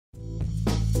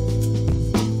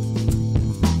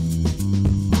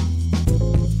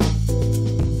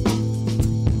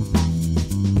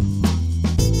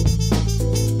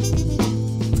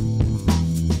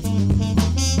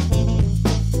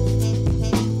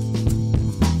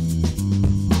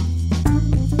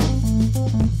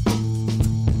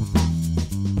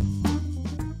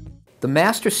The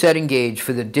master setting gauge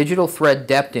for the digital thread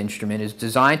depth instrument is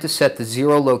designed to set the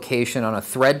zero location on a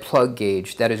thread plug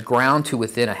gauge that is ground to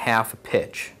within a half a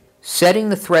pitch. Setting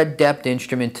the thread depth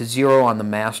instrument to zero on the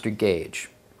master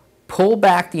gauge. Pull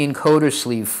back the encoder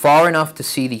sleeve far enough to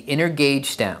see the inner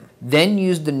gauge stem. Then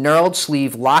use the knurled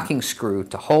sleeve locking screw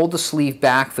to hold the sleeve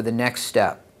back for the next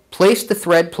step. Place the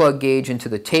thread plug gauge into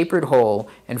the tapered hole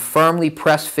and firmly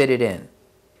press fit it in.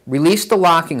 Release the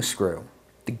locking screw.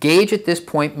 The gauge at this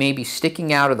point may be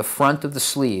sticking out of the front of the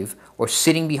sleeve or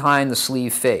sitting behind the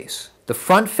sleeve face. The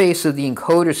front face of the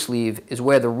encoder sleeve is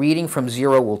where the reading from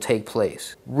zero will take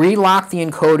place. Relock the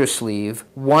encoder sleeve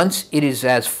once it is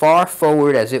as far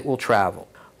forward as it will travel.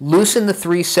 Loosen the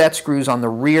 3 set screws on the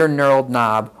rear knurled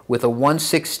knob with a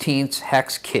 1/16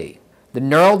 hex key. The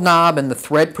knurled knob and the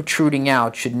thread protruding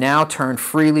out should now turn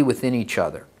freely within each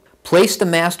other. Place the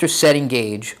master setting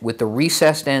gauge with the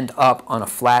recessed end up on a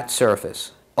flat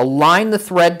surface. Align the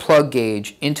thread plug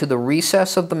gauge into the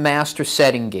recess of the master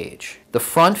setting gauge. The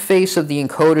front face of the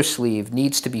encoder sleeve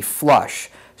needs to be flush,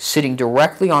 sitting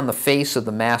directly on the face of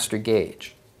the master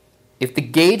gauge. If the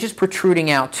gauge is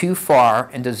protruding out too far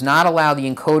and does not allow the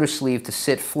encoder sleeve to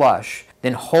sit flush,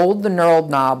 then hold the knurled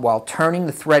knob while turning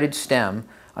the threaded stem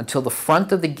until the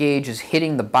front of the gauge is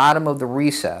hitting the bottom of the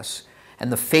recess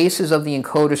and the faces of the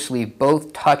encoder sleeve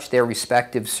both touch their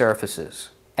respective surfaces.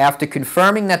 After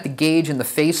confirming that the gauge and the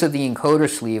face of the encoder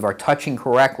sleeve are touching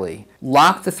correctly,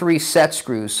 lock the 3 set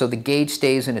screws so the gauge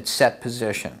stays in its set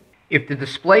position. If the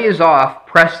display is off,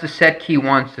 press the set key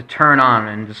once to turn on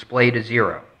and display to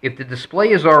 0. If the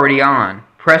display is already on,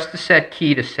 press the set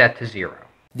key to set to 0.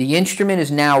 The instrument is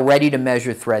now ready to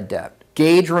measure thread depth.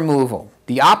 Gauge removal.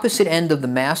 The opposite end of the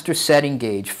master setting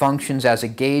gauge functions as a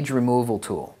gauge removal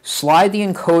tool. Slide the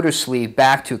encoder sleeve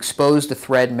back to expose the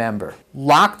thread member.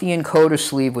 Lock the encoder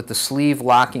sleeve with the sleeve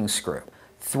locking screw.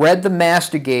 Thread the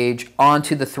master gauge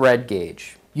onto the thread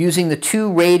gauge. Using the 2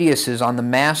 radiuses on the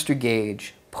master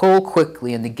gauge, pull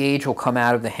quickly and the gauge will come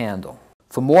out of the handle.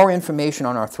 For more information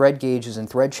on our thread gauges and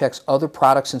ThreadCheck's other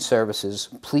products and services,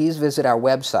 please visit our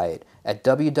website at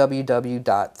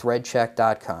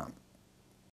www.threadcheck.com.